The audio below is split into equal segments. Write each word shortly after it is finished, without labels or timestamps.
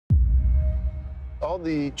All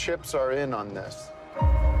the chips are in on this.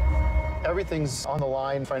 Everything's on the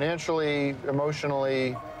line financially,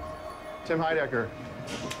 emotionally. Tim Heidecker.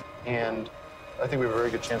 And I think we have a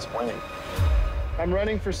very good chance of winning. I'm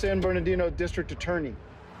running for San Bernardino District Attorney.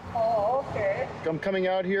 Oh, okay. I'm coming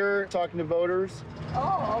out here, talking to voters.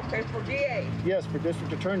 Oh, okay, for DA. Yes, for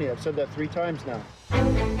District Attorney. I've said that 3 times now.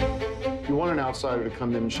 You want an outsider to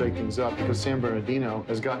come in and shake things up because San Bernardino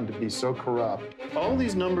has gotten to be so corrupt. All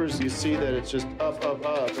these numbers, you see that it's just up,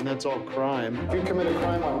 and that's all crime. If you commit a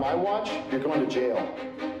crime on my watch, you're going to jail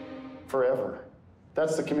forever.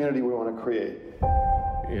 That's the community we want to create.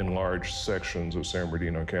 In large sections of San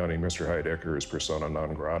Bernardino County, Mr. Heidecker is persona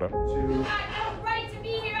non grata. You got no right to be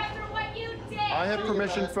here after what you did. I have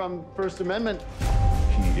permission from First Amendment.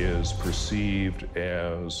 He is perceived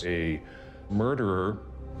as a murderer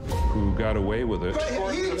who got away with it.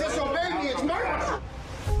 He disobeyed me, it's murder!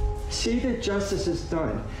 See that justice is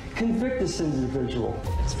done. Convict this individual.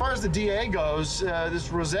 As far as the DA goes, this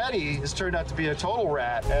Rossetti has turned out to be a total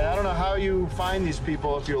rat. And I don't know how you find these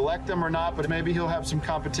people, if you elect them or not, but maybe he'll have some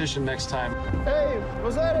competition next time. Hey,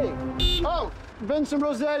 Rossetti! Oh, Vincent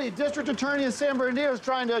Rossetti, District Attorney of San Bernardino, is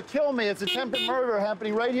trying to kill me. It's attempted murder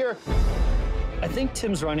happening right here. I think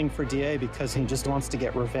Tim's running for DA because he just wants to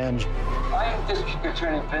get revenge. I am District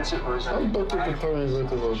Attorney Vincent Rossetti.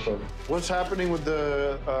 What's happening with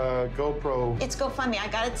the GoPro? It's GoFundMe. I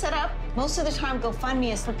got it set up. Most of the time,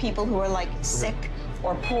 GoFundMe is for people who are like sick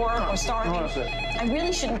or poor or starving. I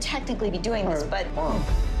really shouldn't technically be doing this, but...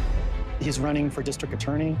 He's running for district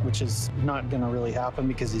attorney, which is not going to really happen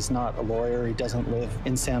because he's not a lawyer. He doesn't live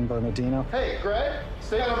in San Bernardino. Hey, Greg,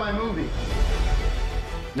 stay out of my movie.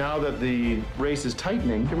 Now that the race is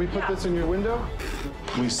tightening, can we put this in your window?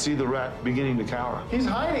 We see the rat beginning to cower. He's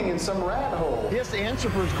hiding in some rat hole. He has to answer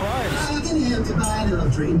for his crimes.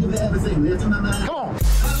 Come on.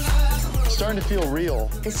 It's starting to feel real.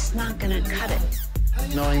 This is not gonna cut it.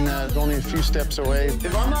 Knowing that it's only a few steps away.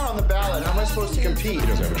 If I'm not on the ballot, how am I supposed to compete? He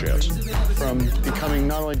doesn't have a chance. From becoming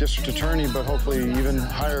not only district attorney, but hopefully even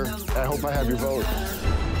higher. I hope I have your vote.